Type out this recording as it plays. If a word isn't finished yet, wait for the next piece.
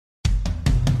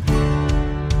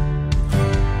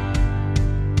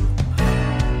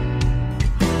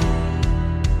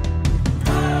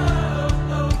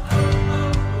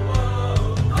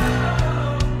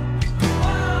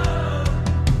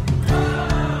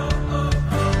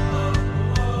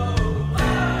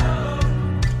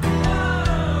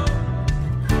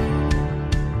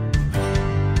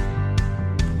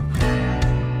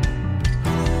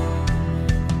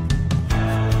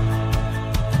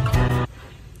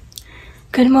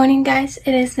Good morning, guys.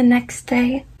 It is the next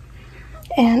day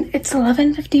and it's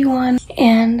 11:51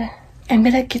 and I'm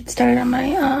gonna get started on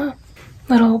my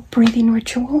little breathing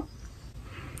ritual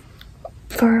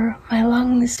for my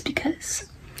lungs because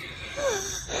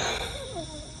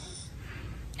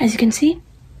as you can see,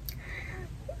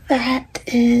 that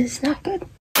is not good.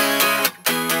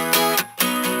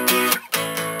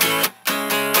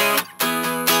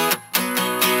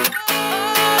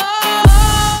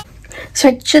 So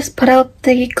I just put out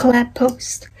the collab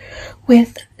post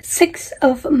with 6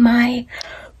 of my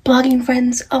blogging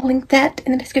friends. I'll link that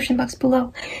in the description box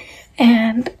below.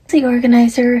 And the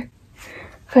organizer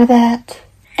for that.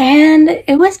 And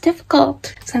it was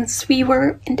difficult since we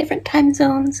were in different time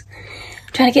zones,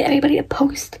 trying to get everybody to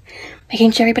post,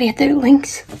 making sure everybody had their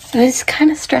links. It was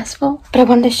kind of stressful, but I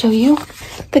wanted to show you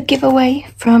the giveaway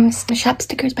from the Shop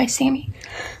Stickers by Sammy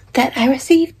that I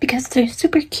received because they're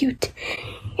super cute.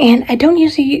 And I don't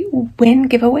usually win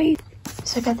giveaways.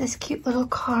 So I got this cute little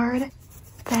card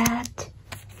that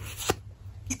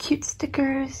these cute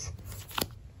stickers.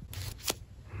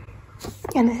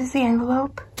 And this is the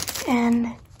envelope. And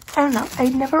I don't know, I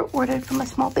never ordered from a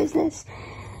small business.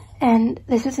 And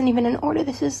this isn't even an order,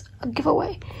 this is a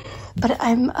giveaway. But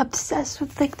I'm obsessed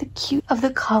with like the cute of the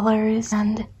colors,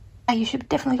 and you should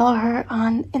definitely follow her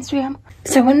on Instagram.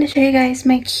 So I wanted to show you guys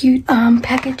my cute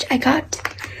package I got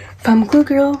from Glue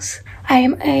Girls. I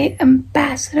am an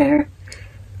ambassador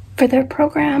for their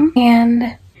program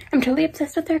and I'm totally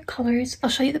obsessed with their colors.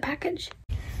 I'll show you the package.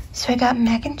 So I got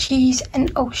mac and cheese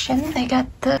and ocean. I got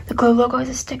the Glue logo as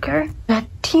a sticker. I got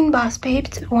Teen Boss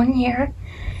Babes 1 year.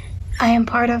 I am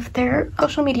part of their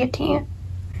social media team.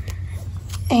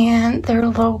 And their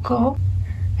logo,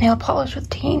 nail polish with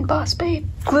Teen Boss Babe.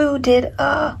 Glue did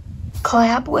a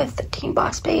collab with Teen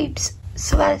Boss Babes,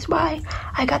 so that is why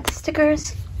I got the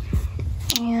stickers.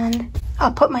 And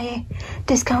I'll put my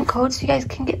discount code so you guys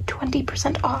can get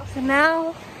 20% off. And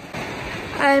now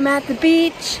I'm at the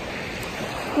beach,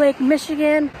 Lake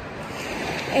Michigan,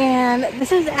 and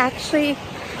this is actually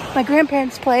my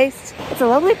grandparents' place. It's a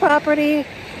lovely property,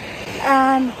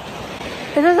 and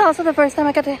this is also the first time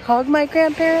I got to hug my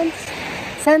grandparents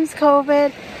since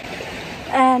COVID,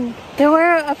 and there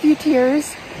were a few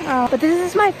tears, but this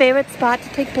is my favorite spot to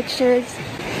take pictures.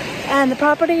 And the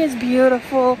property is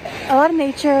beautiful, a lot of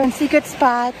nature and secret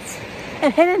spots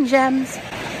and hidden gems.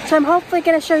 So I'm hopefully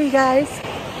gonna show you guys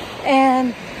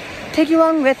and take you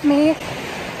along with me.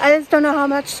 I just don't know how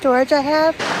much storage I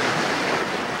have.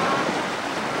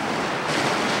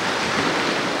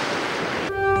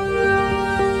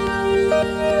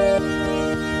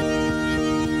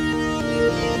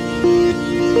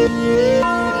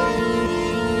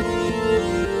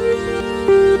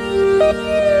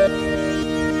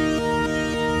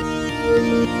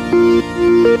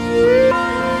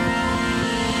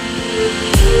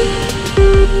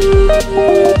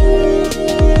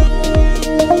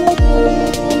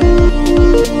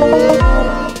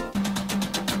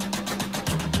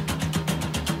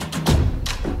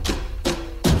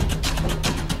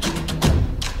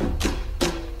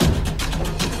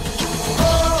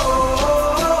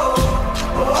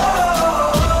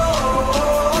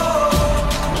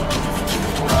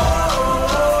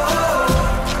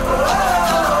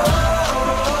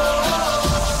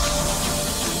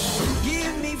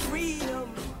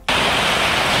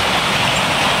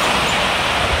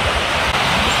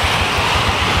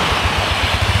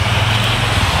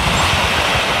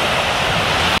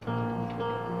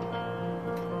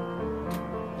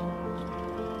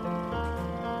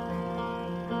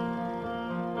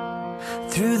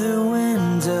 Through the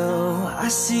window, I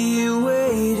see you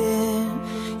waiting.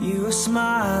 You are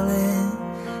smiling,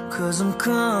 'cause I'm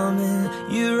coming.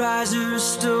 Your eyes are a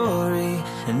story,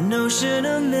 an ocean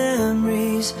of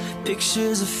memories,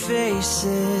 pictures of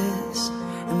faces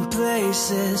and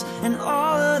places, and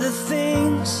all of the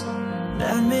things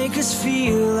that make us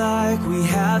feel like we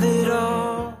have it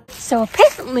all. So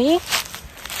apparently,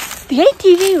 the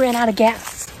ATV ran out of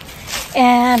gas,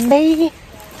 and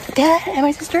Dad and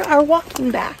my sister are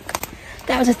walking back.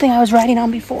 That was the thing I was riding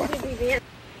on before.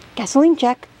 Gasoline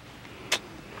check.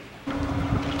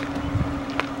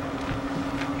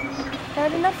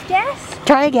 Not enough gas?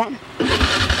 Try again.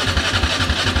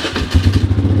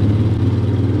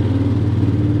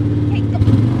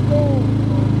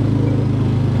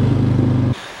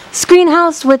 Screen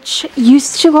house, which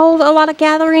used to hold a lot of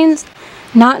gatherings,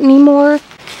 not anymore.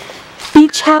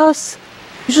 Beach house,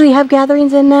 usually have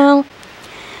gatherings in now.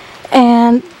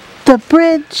 And the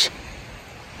bridge,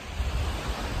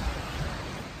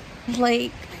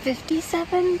 like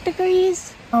 57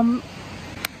 degrees, and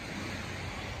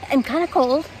kind of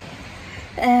cold.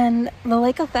 and the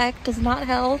lake effect does not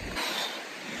help.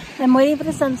 I'm waiting for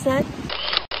the sunset.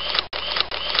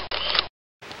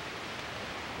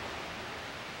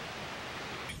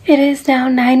 It is now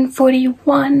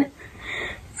 9:41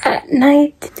 at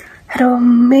night. Had an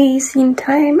amazing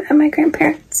time at my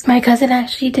grandparents'. My cousin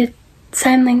actually did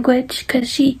sign language because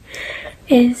she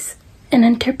is an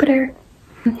interpreter.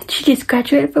 She just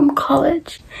graduated from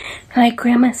college. My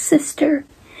grandma's sister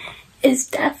is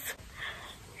deaf,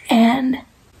 and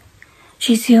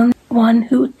she's the only one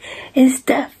who is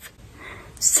deaf.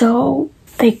 So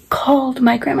they called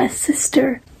my grandma's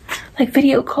sister, like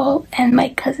video call, and my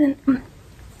cousin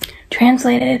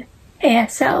translated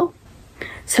ASL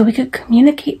so we could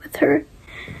communicate with her,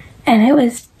 and it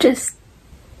was just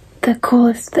the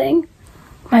coolest thing.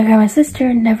 My grandma's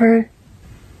sister never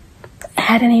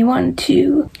had anyone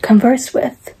to converse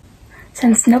with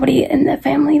since nobody in the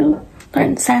family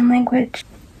learned sign language.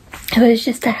 It was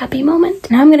just a happy moment.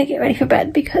 Now I'm gonna get ready for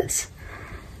bed because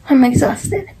I'm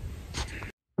exhausted.